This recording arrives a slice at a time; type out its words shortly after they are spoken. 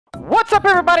What's up,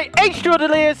 everybody?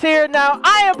 Delirious here. Now,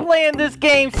 I am playing this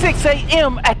game 6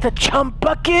 a.m. at the Chum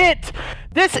Bucket.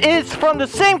 This is from the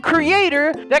same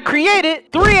creator that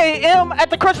created 3 a.m. at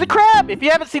the Krusty Krab. If you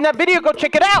haven't seen that video, go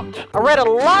check it out. I read a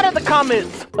lot of the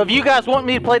comments of you guys wanting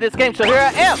me to play this game, so here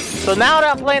I am. So now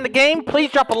that I'm playing the game,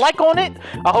 please drop a like on it.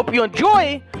 I hope you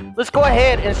enjoy. Let's go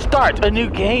ahead and start a new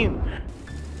game.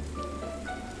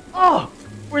 Oh,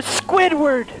 we're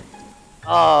Squidward.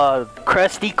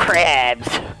 Krusty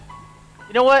Krabs.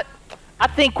 You know what? I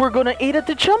think we're gonna eat at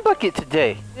the Chum Bucket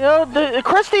today. You know, the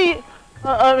Krusty,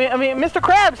 I mean, Mr.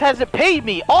 Krabs hasn't paid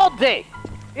me all day.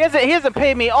 He hasn't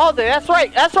paid me all day. That's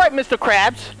right, Mr.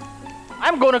 Krabs.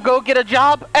 I'm gonna go get a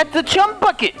job at the Chum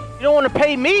Bucket. You don't want to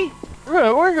pay me?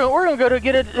 We're gonna go to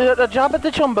get a job at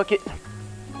the Chum Bucket.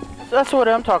 So that's what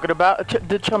I'm talking about.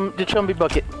 The Chumby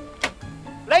Bucket.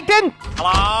 Plankton.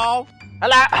 Hello.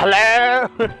 Hello.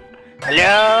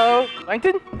 Hello.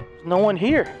 Plankton. There's no one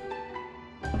here.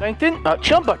 Plankton,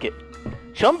 Chum Bucket,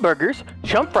 Chum Burgers,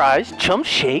 Chum Fries, Chum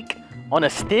Shake, on a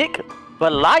stick,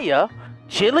 balaya,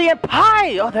 chili and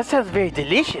pie. Oh, that sounds very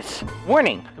delicious.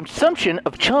 Warning, consumption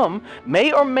of chum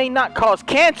may or may not cause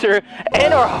cancer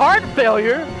and or heart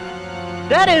failure.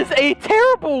 That is a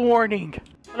terrible warning.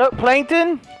 Hello,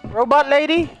 Plankton, Robot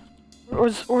Lady?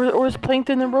 Where's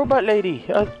Plankton and Robot Lady?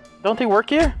 Don't they work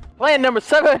here? Plan number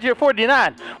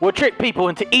 749 will trick people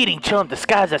into eating chum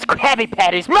disguised as Krabby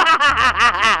Patties.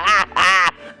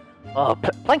 Oh,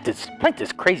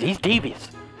 Plankton's crazy. He's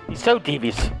devious. He's so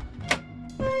devious.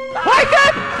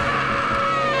 Plankton!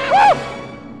 Woo!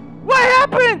 What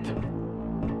happened?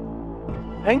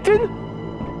 Plankton?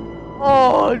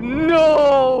 Oh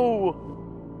no!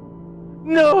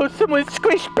 No, someone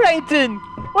squished Plankton.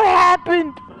 What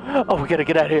happened? Oh, we gotta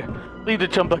get out of here. Leave the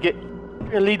Chum Bucket. We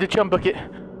gotta leave the Chum Bucket.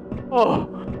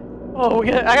 Oh,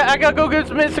 I gotta go get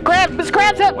Mr. Krabs. Mr.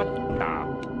 Krabs, what?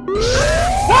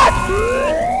 What?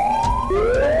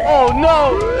 Oh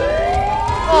no!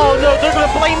 Oh no! They're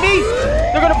gonna blame me.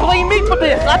 They're gonna blame me for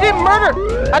this. I didn't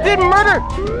murder.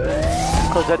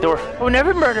 Close that door. I would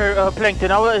never murder Plankton.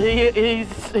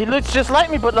 He looks just like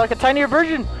me, but like a tinier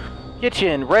version.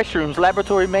 Kitchen, restrooms,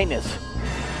 laboratory maintenance.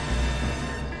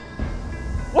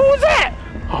 What was that?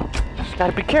 Oh, just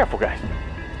gotta be careful, guys.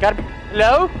 Gotta be.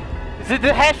 Hello? Is it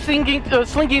the hash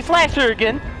slinky slasher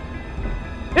again?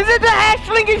 Is it the hash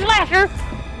slinky slasher?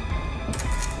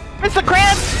 Mr.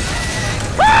 Krabs?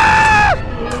 Ah!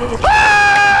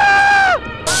 Ah!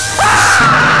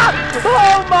 Ah!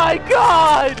 Oh my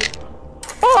god!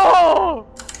 Oh!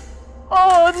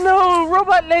 Oh no!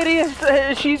 Robot Lady is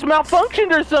she's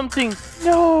malfunctioned or something.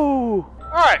 No.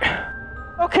 All right.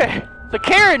 Okay. So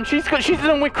Karen, she's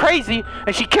done went crazy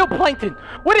and she killed Plankton.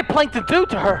 What did Plankton do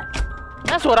to her?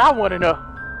 That's what I want to know.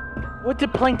 What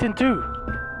did Plankton do?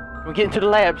 Can we get into the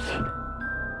labs?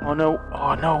 Oh no,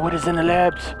 what is in the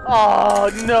labs? Oh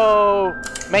no!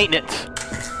 Maintenance.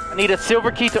 I need a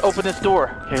silver key to open this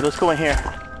door. Okay, let's go in here.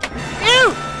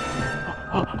 Ew!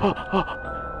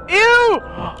 Ew!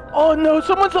 Oh no,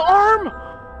 someone's arm!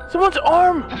 Someone's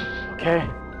arm!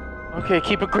 Okay,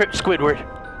 keep a grip, Squidward.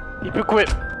 Keep a grip.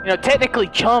 You know, technically,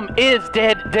 chum is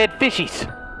dead fishies.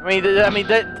 I mean,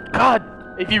 God,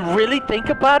 if you really think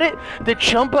about it, the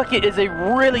Chum Bucket is a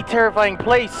really terrifying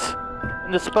place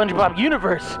in the SpongeBob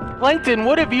universe. Plankton,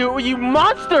 what have you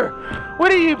monster?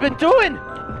 What have you been doing?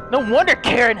 No wonder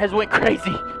Karen has went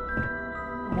crazy.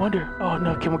 No wonder. Oh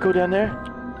no, can we go down there?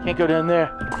 Can't go down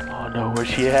there. Oh no, where's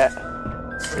she at?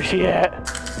 Where's she at?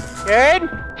 Karen?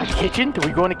 Kitchen? Do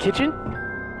we go in the kitchen?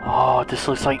 Oh, this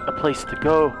looks like a place to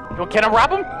go. Can I rob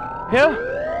them? Yeah?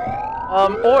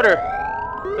 Order.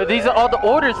 So these are all the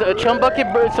orders at Chum Bucket.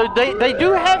 So they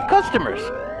do have customers.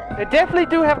 They definitely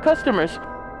do have customers.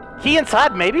 Key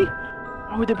inside, maybe?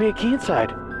 Why would there be a key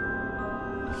inside?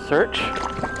 Search.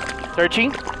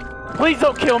 Searching. Please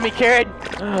don't kill me, Karen.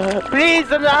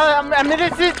 Please, I'm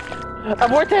innocent. I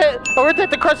worked at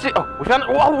the Krusty.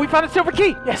 Oh, we found a silver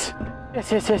key. Yes.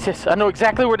 Yes. I know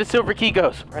exactly where the silver key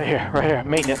goes. Right here.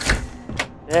 Maintenance.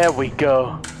 There we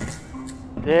go.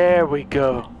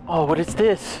 Oh, what is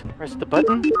this? Press the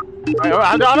button.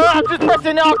 I'm just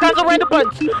pressing all kinds of random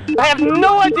buttons. I have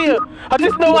no idea. I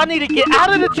just know I need to get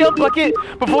out of the Chum Bucket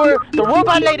before the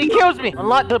Robot Lady kills me.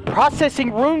 Unlock the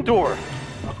processing room door.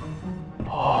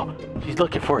 Oh, she's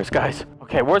looking for us, guys.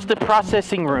 Okay, where's the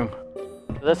processing room?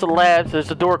 So that's the labs. There's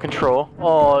the door control.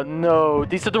 Oh no,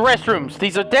 these are the restrooms.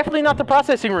 These are definitely not the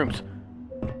processing rooms.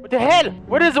 What the hell?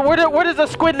 Where does the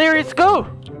Squidlyrious go?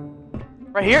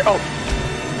 Right here? Oh.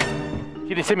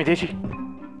 She didn't see me, did she?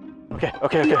 Okay.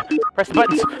 Press the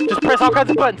buttons. Just press all kinds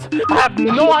of buttons. I have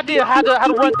no idea how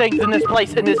to run things in this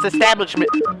place, in this establishment.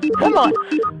 Come on.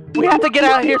 We have to get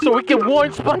out of here so we can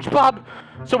warn SpongeBob.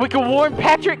 So we can warn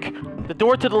Patrick. The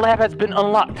door to the lab has been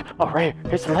unlocked. Oh, right here.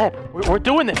 Here's the lab. We're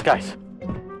doing this, guys.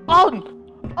 Oh,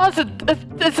 it's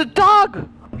a dog.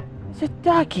 It's a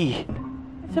doggy.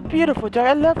 It's a beautiful dog.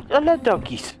 I love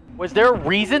doggies. Was there a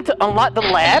reason to unlock the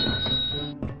lab?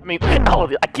 I mean, oh,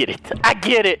 I get it.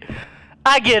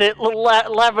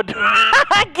 Labrador.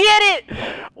 I get it.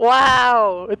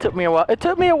 Wow. It took me a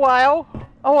while.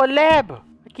 Oh, a lab.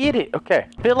 I get it. Okay.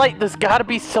 I feel like there's gotta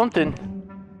be something.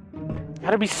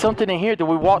 Gotta be something in here. Did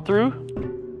we walk through?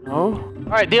 No.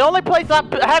 All right. The only place I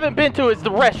haven't been to is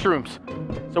the restrooms.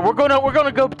 So we're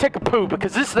gonna go take a poo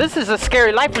because this is a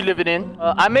scary life we're living in.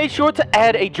 I made sure to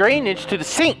add a drainage to the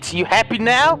sinks. You happy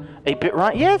now? A bit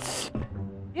right? Yes.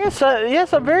 Yes,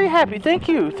 I'm very happy. Thank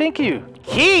you.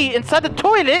 Key inside the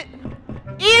toilet?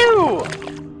 Ew!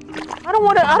 I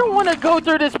don't wanna go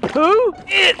through this poo.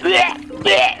 It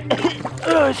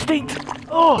stinks.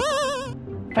 Oh,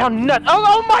 found nuts.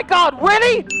 Oh my God!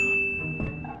 Really?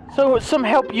 So some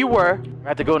help you were. I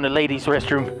have to go in the ladies'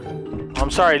 restroom. I'm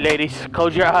sorry, ladies.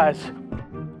 Close your eyes.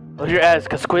 Close your eyes,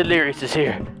 cause Squidlerious is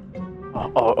here.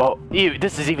 Oh! Ew!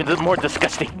 This is even more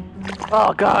disgusting.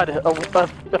 Oh God!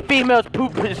 A female's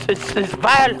poop is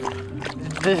vile.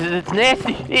 This is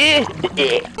nasty.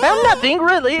 I'm nothing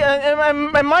really.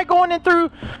 Am I going in through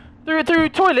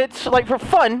toilets like for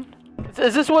fun?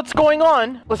 Is this what's going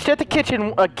on? Let's check the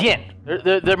kitchen again.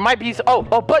 There might be. Oh,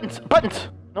 buttons.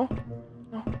 No.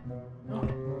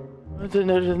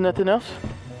 There's nothing else.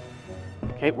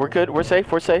 Okay, we're good. We're safe.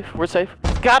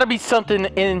 There's gotta be something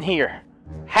in here.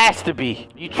 Has to be.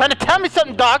 You trying to tell me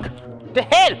something, dog? The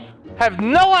hell? Have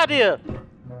no idea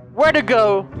where to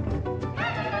go.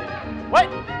 What?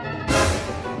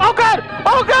 Oh God!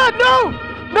 No!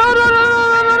 No!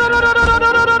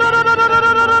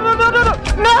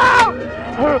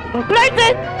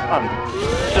 Plankton!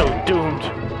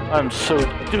 I'm so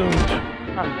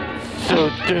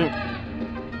doomed.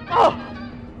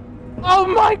 Oh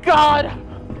my God!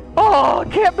 Oh, I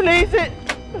can't believe it!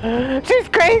 She's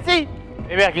crazy!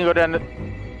 Maybe I can go down the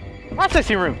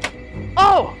processing room.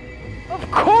 Oh! Of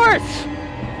course!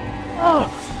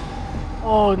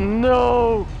 Oh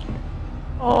no!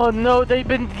 Oh no, they've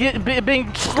been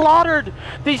being slaughtered!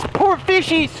 These poor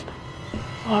fishies!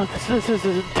 Oh, this is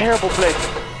a terrible place.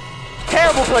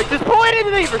 Just pull any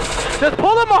levers! Just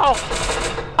pull them off!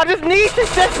 I just need to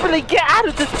desperately get out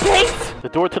of this place! The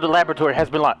door to the laboratory has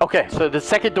been locked. Okay, so the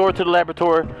second door to the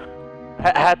laboratory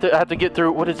had to get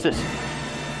through. What is this?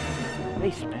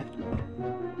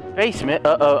 Basement?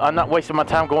 Uh-oh, I'm not wasting my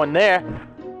time going there.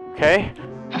 Okay.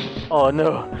 Oh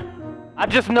no. I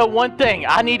just know one thing.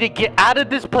 I need to get out of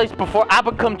this place before I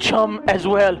become Chum as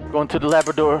well. Going to the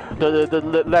laboratory.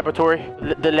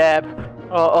 The lab.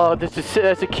 Oh, that's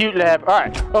a cute lab. All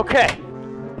right. Okay.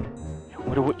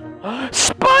 What do we?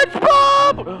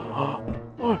 SpongeBob!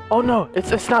 Oh no,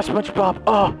 it's not SpongeBob.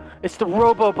 Oh, it's the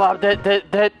Robo-Bob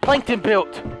that Plankton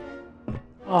built.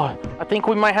 Oh, I think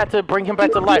we might have to bring him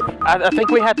back to life. I think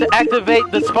we have to activate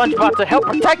the SpongeBob to help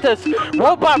protect us.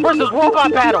 Robot versus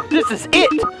robot battle. This is it.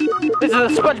 This is a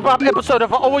SpongeBob episode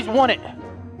I've always wanted.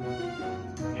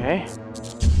 Okay.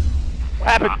 What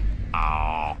happened?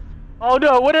 Oh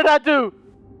no, what did I do?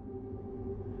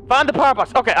 Find the power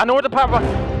box. Okay, I know where the power box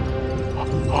is.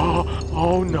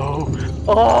 Oh no.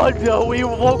 Oh no, we've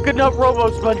woken up Robo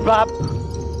SpongeBob.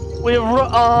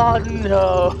 Oh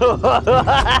no.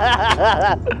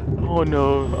 Oh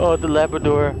no. Oh, the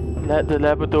Labrador. The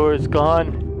Labrador is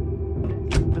gone.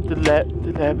 The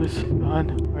lab is gone.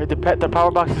 Alright, the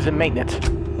power box is in maintenance.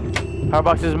 Power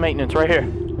box is in maintenance right here.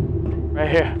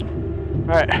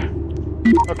 Alright.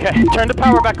 Okay, turn the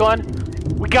power back on.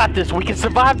 We got this. We can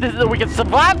survive this. We can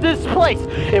survive this place.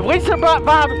 If we survive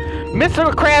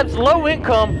Mr. Krabs' low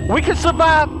income, we can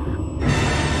survive.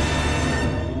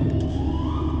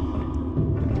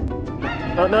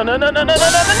 No!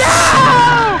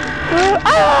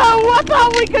 Oh, I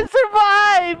thought we could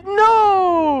survive.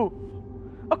 No.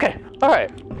 Okay. All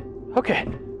right. Okay.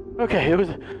 It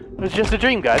was just a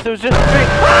dream, guys. It was just a dream.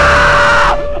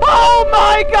 Ah! Oh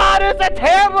my God! It's a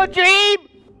terrible dream.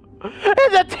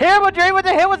 It's a terrible dream. What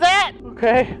the hell was that?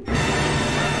 Okay.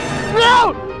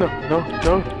 No! No,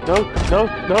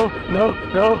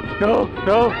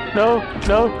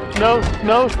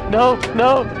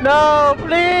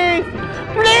 please!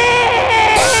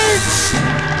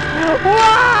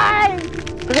 Why?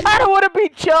 I don't want to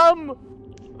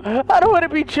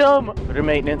be Chum. Go to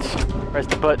maintenance. Press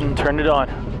the button, turn it on.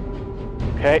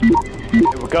 Okay. Here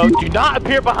we go. Do not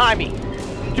appear behind me.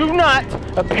 Do not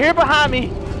appear behind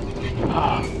me.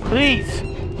 Oh, please.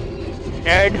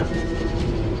 Ed.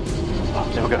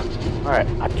 There we go. All right.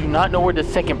 I do not know where the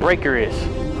second breaker is.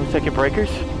 No second breakers.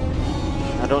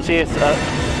 I don't see it.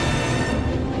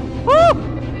 Woo!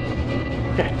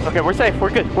 Okay, we're safe. We're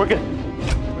good. We're good.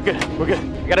 We're good. We're good.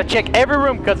 I gotta check every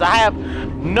room because I have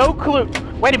no clue.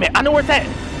 Wait a minute. I know where it's at.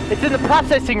 It's in the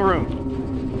processing room.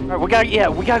 All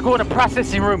right, we gotta go in the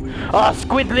processing room. Oh,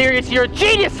 Delirious, you're a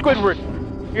genius, Squidward.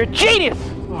 You're a genius.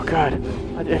 Oh God.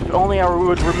 If only I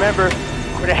would remember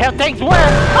where the hell things were.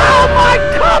 Oh my,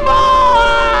 come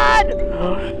on!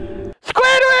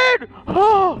 Squidward!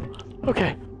 Oh,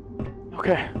 okay.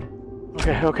 Okay.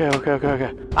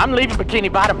 I'm leaving Bikini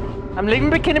Bottom. I'm leaving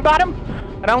Bikini Bottom,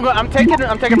 and I'm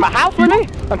taking my house with me.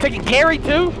 I'm taking Gary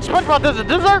too. SpongeBob doesn't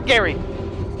deserve Gary.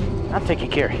 I'm taking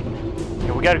Gary.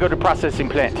 Okay, we gotta go to the processing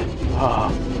plant.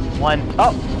 Oh,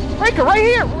 breaker right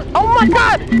here. Oh my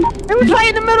God! It was right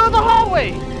in the middle of the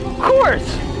hallway. Of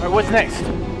course. All right, what's next?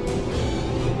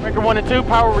 Breaker 1 and 2,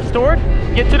 power restored.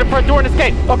 Get to the front door and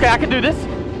escape. Okay, I can do this.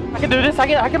 I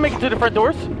can make it to the front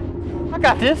doors. I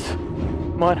got this.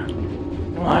 Come on.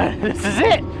 This is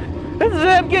it.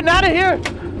 I'm getting out of here.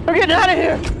 I'm getting out of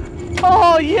here.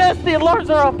 Oh yes, the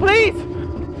alarms are off. Please.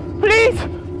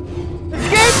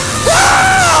 Escape.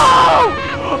 Whoa!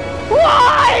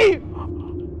 Why?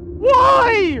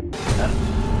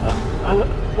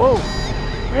 Whoa.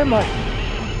 Where am I?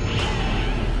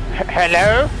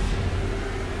 Hello?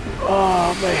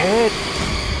 Oh, my head.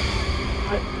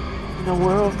 What in the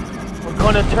world? We're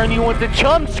gonna turn you into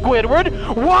Chum, Squidward.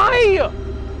 Why?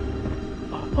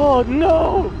 Oh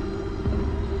no!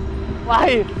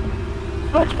 Why?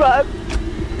 SpongeBob,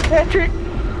 Patrick,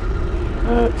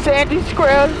 Sandy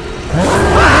Squirrel.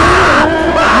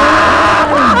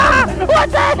 What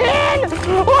the hell?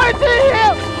 What the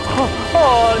hell?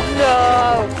 Oh no!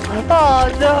 Oh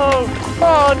no!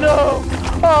 Oh no!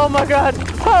 Oh my God!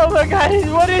 Oh my God!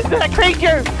 What is that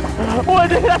creature?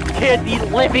 What is that? Scared the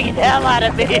living hell out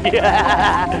of me!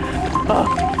 Oh,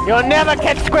 you'll never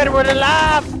catch Squidward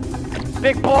alive!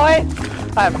 Big boy,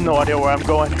 I have no idea where I'm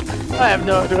going. I have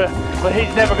no idea, but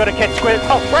he's never gonna catch Squid.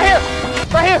 Oh,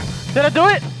 right here. Did I do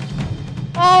it?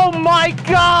 Oh my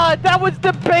God, that was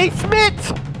the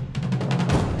basement.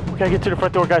 We gotta get to the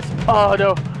front door, guys. Oh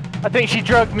no, I think she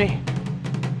drugged me.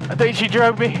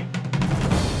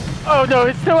 Oh no,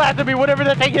 it's still after me, whatever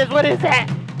that thing is. What is that?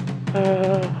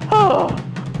 I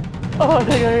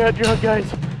think I got drugged,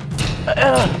 guys.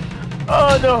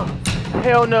 Oh no,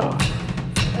 hell no.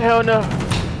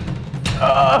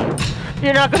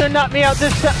 You're not gonna knock me out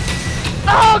this time.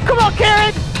 Oh, come on,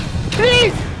 Karen!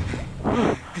 Please!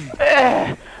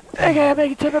 I gotta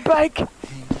make it to the bike.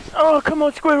 Oh, come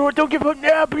on, Squidward, don't give up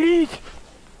now, please.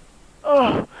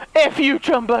 Oh, F you,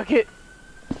 Chum Bucket.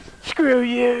 Screw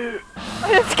you.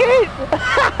 Escape!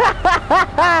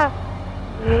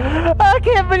 I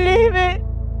can't believe it.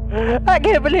 I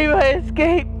can't believe I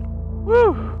escaped.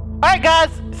 Woo. Alright guys,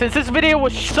 since this video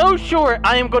was so short,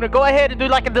 I am going to go ahead and do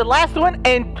like the last one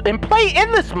and play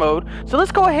Endless Mode. So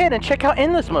let's go ahead and check out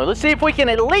Endless Mode. Let's see if we can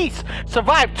at least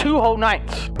survive 2 whole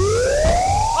nights.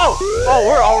 Oh,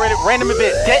 we're already random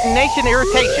event. Detonation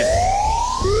irritation.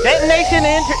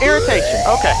 Irritation.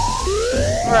 Okay.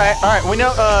 Alright, we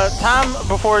know time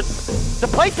before the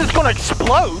place is going to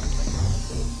explode.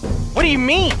 What do you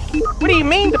mean? What do you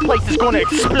mean the place is going to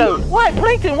explode? What,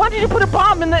 Plankton? Why did you put a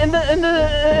bomb in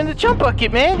the Chum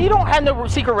Bucket, man? You don't have no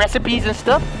secret recipes and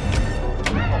stuff.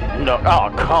 No.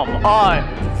 Oh, come on.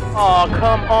 Oh,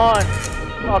 come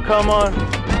on.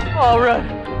 Oh, run.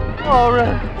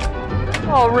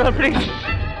 Oh, run, please.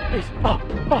 Oh,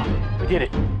 we did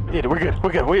it. We're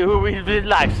good. We did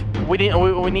lives. We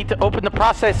need to open the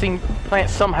processing plant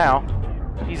somehow.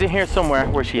 She's in here somewhere.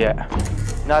 Where's she at?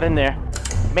 Not in there.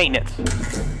 Maintenance.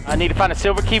 I need to find a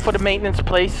silver key for the maintenance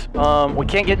place. We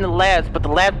can't get in the labs, but the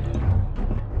lab...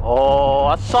 Oh,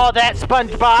 I saw that,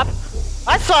 SpongeBob.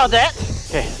 I saw that.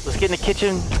 Okay, let's get in the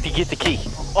kitchen to get the key.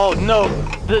 Oh no,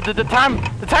 the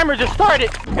timer just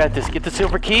started. Got this. Get the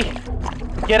silver key.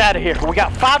 Get out of here. We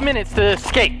got 5 minutes to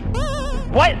escape.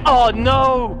 What? Oh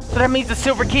no. So that means the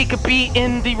silver key could be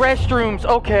in the restrooms.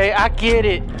 Okay, I get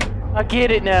it.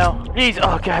 Now. Please.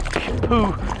 Oh God,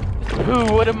 poo.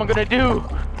 What am I gonna do?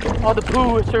 All the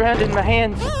poo is surrounding my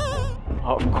hands.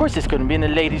 Oh, of course it's gonna be in the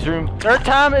ladies' room. 3rd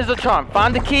time is a charm.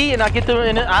 Find the key and I get them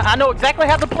in it. I know exactly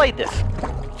how to play this.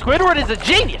 Squidward is a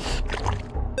genius.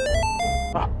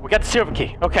 Oh, we got the silver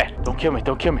key. Okay, don't kill me.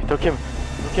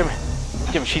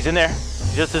 She's in there.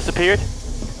 She just disappeared.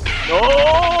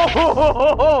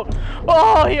 Oh,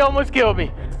 he almost killed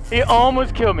me.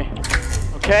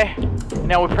 Okay.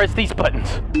 Now we press these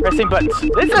buttons. Pressing buttons.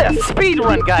 This is a speed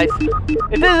run, guys.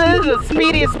 This is the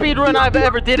speediest speed run I've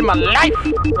ever did in my life.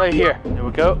 Right here. There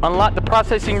we go. Unlock the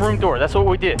processing room door. That's what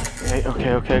we did.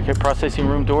 Okay. Processing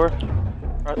room door.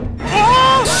 Oh,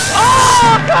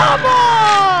 come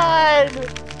on!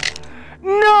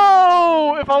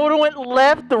 No! If I would have went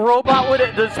left, the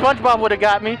SpongeBob would have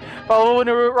got me. If I would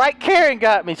have went right, Karen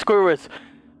got me. Squidward.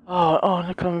 Oh,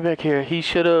 they're coming back here. He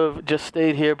should have just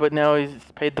stayed here, but now he's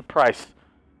paid the price.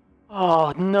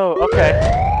 Oh, no. Okay,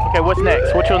 what's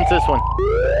next? Which one's this one?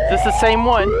 Is this the same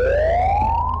one?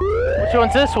 Which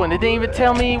one's this one? It didn't even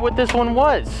tell me what this one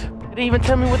was. It didn't even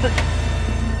tell me what the...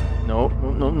 No.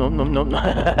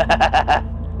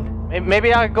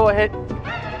 Maybe I'll go ahead.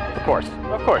 Of course.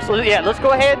 Yeah, let's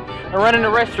go ahead and run in the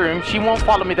restroom. She won't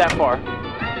follow me that far.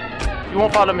 Please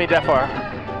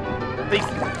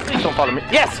don't follow me.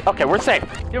 Yes! Okay, we're safe.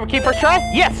 Silver key first try?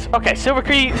 Yes! Okay, silver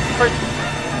key first...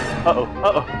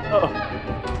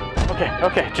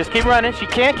 Okay, just keep running. She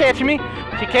can't catch me.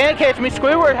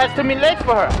 Squidward has too many legs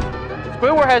for her.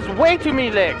 Squidward has way too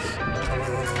many legs.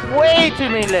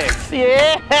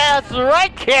 Yeah, that's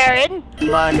right, Karen.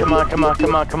 Come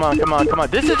on.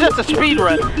 This is just a speed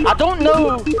run. I don't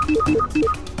know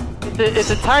if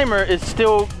the timer is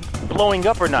still blowing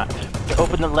up or not.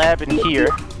 Open the lab in here.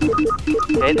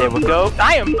 Okay, there we go.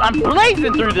 I'm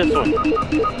blazing through this one.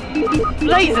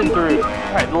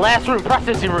 Alright, the last room,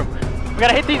 processing room. We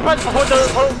gotta hit these buttons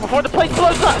before the place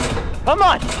blows up. Come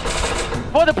on.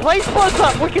 Before the place blows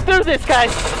up. We can do this,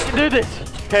 guys. We can do this.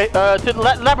 Okay, the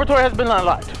laboratory has been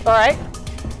unlocked. Alright.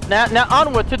 Now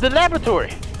onward to the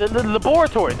laboratory. The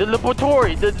laboratory.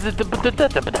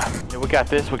 Yeah, we got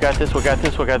this.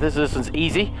 This is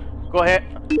easy. Go ahead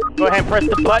and press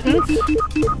the buttons.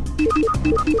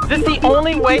 Is this the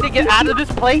only way to get out of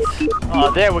this place?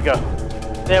 Oh, there we go.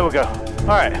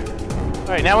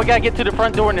 Alright, now we gotta get to the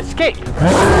front door and escape.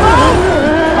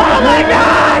 Oh my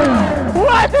god!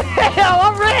 What the hell?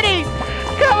 I'm ready!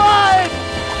 Come on!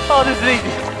 Oh, this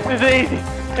is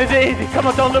easy. Come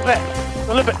on, don't look back.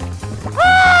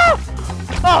 Ah!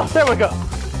 Oh, there we go.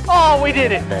 Oh, we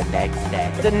did it.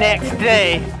 The next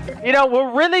day. You know, we're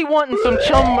really wanting some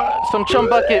chum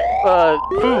bucket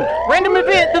food. Random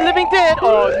event, the living dead.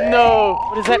 Oh no,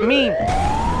 what does that mean?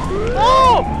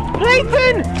 Oh,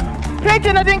 plankton,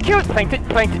 I didn't kill it. Plankton.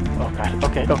 Oh god.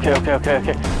 Okay.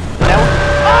 Now,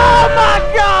 oh my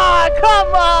god,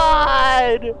 come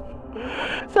on.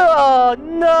 Oh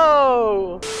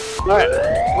no. All right,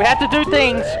 we have to do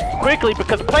things quickly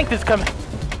because plankton's coming.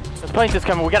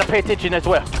 We gotta pay attention as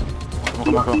well.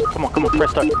 Come on,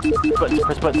 press start.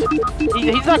 Press buttons.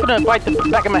 He's not gonna bite the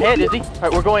back of my head, is he?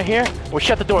 Alright, we're going here. We'll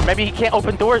shut the door. Maybe he can't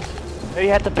open doors. Maybe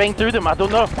you have to bang through them. I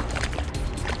don't know.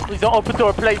 Please don't open the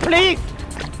door,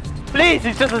 please!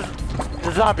 He's just a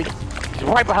zombie. He's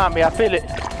right behind me, I feel it.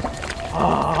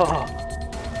 Oh.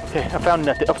 Okay, I found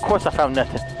nothing. Of course I found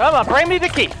nothing. Come on, bring me the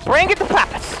key. Bring it to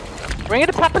Papa's. Bring it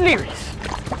to Papa Delirious.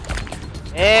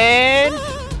 And...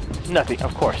 nothing,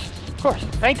 of course.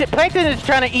 Plankton is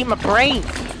trying to eat my brains.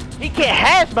 He can't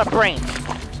have my brains.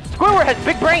 Squidward has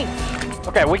big brains.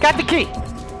 Okay, we got the key.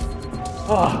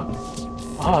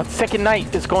 Oh, second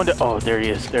night is going to... oh, there he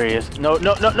is. No.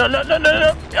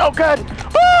 Oh, God.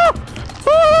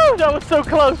 Oh, that was so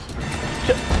close.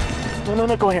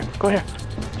 No, go here.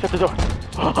 Shut the door.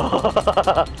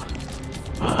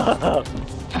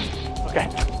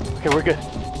 Okay, we're good.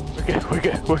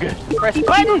 Press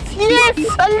buttons! Yes!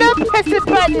 I love pressing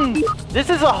buttons! This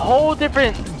is a whole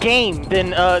different game than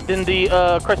the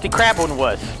Krusty Krab one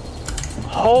was.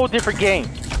 Whole different game.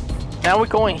 Now we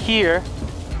go in here.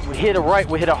 We hit a right.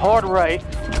 We hit a hard right.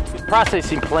 The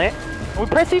processing plant. And we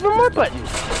press even more buttons.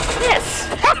 Yes!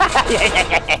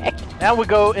 Now we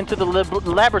go into the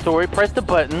laboratory. Press the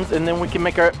buttons, and then we can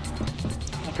make our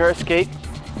escape.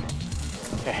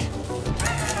 Okay.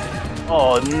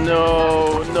 Oh no.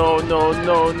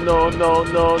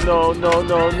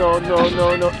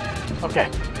 Okay.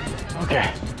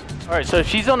 Alright, so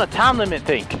she's on a time limit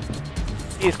thing.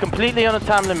 He's completely on a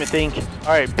time limit thing.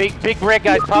 Alright, big red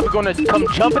guy's probably gonna come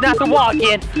jumping out the wall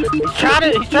again. He's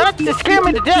trying to scare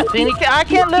me to death, and I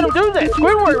can't let him do that.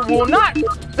 Squidward will not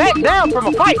back down from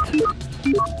a fight.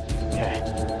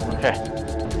 Okay.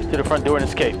 To the front door and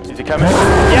escape. Is he coming? Yep.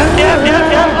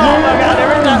 Oh my god, there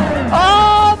we go.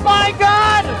 Oh my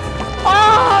god!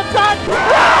 Oh god!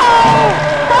 No!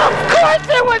 Of course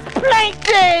it was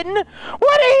plankton!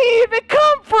 Where did he even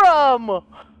come from?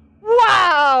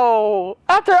 Wow!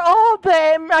 After all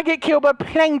that, I get killed by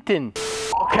plankton.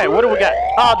 Okay, what do we got?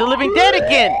 Oh, the living dead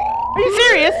again! Are you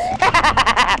serious?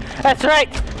 That's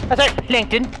right,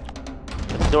 plankton.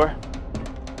 Shut the door.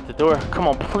 The door. Come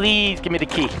on, please give me the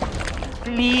key.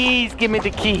 Please give me the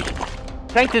key.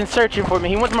 Plankton's searching for me.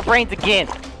 He wants my brains again.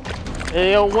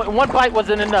 One bite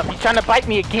wasn't enough. He's trying to bite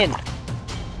me again.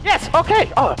 Yes,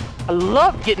 okay. Oh, I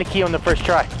love getting a key on the first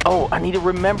try. Oh, I need to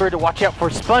remember to watch out for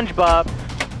SpongeBob.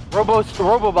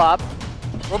 Robobob.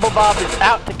 Robobob is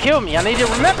out to kill me. I need to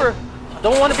remember. I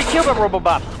don't want to be killed by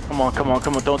Robobob. Come on, come on,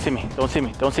 come on. Don't see me. Don't see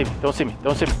me. Don't see me. Don't see me.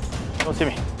 Don't see me. Don't see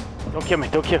me. Don't kill me.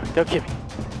 Don't kill me. Don't kill me.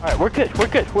 All right, we're good. We're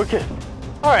good. We're good.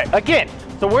 All right, again.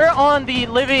 So we're on the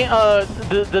living,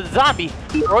 the zombie.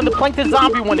 We're on the Plankton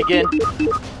zombie one again.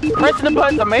 Pressing the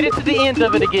buttons. I made it to the end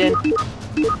of it again.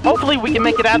 Hopefully we can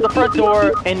make it out the front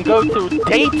door and go to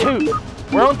day 2.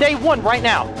 We're on day 1 right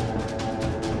now.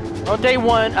 We're on day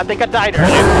 1. I think I died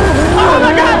earlier. Oh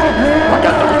my god! Oh my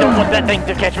god, we don't want that thing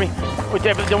to catch me. We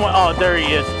definitely don't want. Oh, there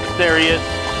he is. There he is.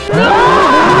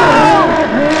 Oh!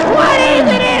 What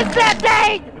even is that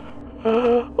thing?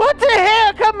 What the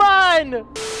hell? Come on!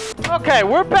 Okay,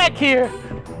 we're back here.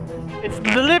 It's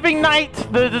the living night,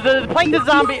 the Plankton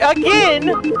zombie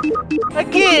again.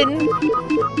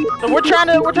 So we're trying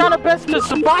to best to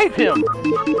survive him.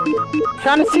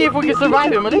 Trying to see if we can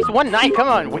survive him at least one night. Come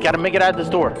on, we gotta make it out of this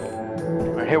door.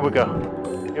 All right, here we go.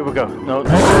 Here we go. No, no,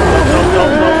 no.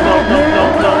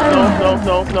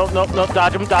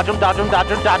 Dodge him, dodge him, dodge him, dodge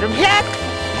him, dodge him. Yes!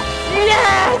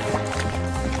 Yes!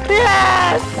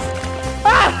 Yes!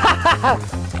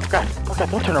 God, oh God,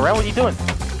 don't turn around. What are you doing?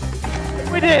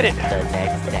 We did it.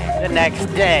 The next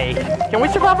day. Can we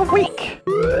survive a week?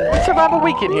 Can we survive a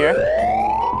week in here?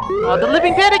 The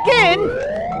Living Dead again?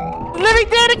 The Living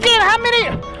Dead again? How many?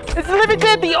 Is the Living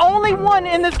Dead the only one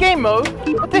in this game mode?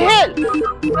 What the hell?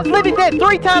 That's Living Dead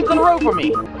 3 times in a row for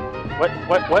me. What?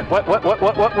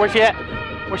 Where's she at?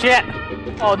 Where's she at?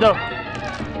 Oh no.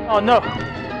 Oh no.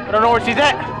 I don't know where she's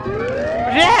at.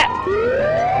 Where's she at?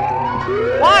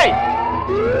 Why?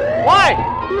 Why?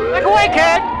 Back away,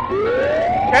 Karen!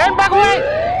 Karen, back away!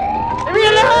 Leave me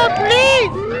alone,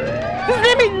 please! Just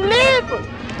let me live!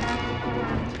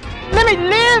 Let me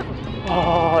live!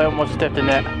 Oh, I almost stepped in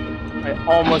that. I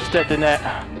almost stepped in that.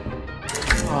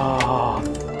 Oh,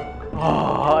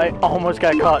 I almost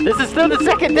got caught. This is still the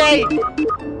second day!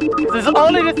 This is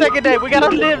only the second day. We gotta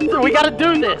live. We gotta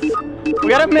do this. We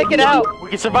gotta make it out. We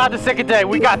can survive the second day.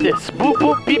 We got this. Boop,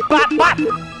 boop, beep, bop, bop.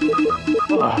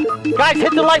 Guys,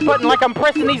 hit the like button like I'm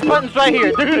pressing these buttons right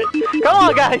here. Do it. Come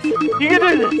on, guys. You can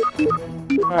do this.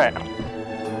 All right.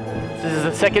 This is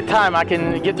the second time I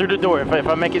can get through the door if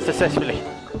I make it successfully.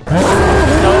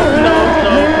 No.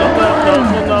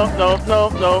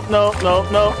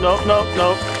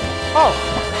 Oh.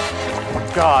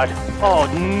 God. Oh,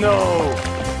 no.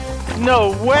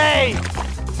 No way.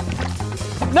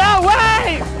 No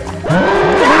way. No!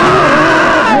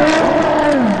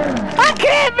 I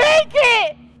can't make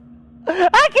it.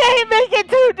 I can't make it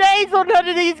 2 days on none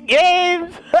of these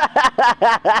games.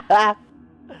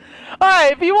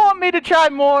 Alright, if you want me to try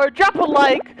more, drop a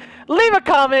like, leave a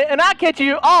comment, and I'll catch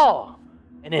you all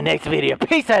in the next video.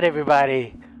 Peace out,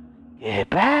 everybody.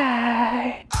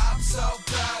 Goodbye. I'm so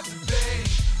proud to be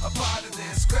a part of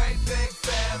this great big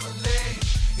family.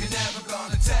 You're never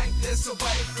gonna take this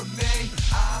away from me.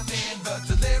 I'm in the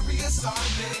Delirious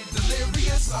Army,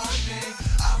 Delirious Army.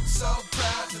 I'm so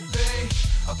proud to be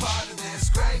a part of this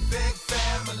great big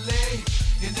family.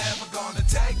 You're never gonna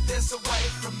take this away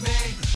from me.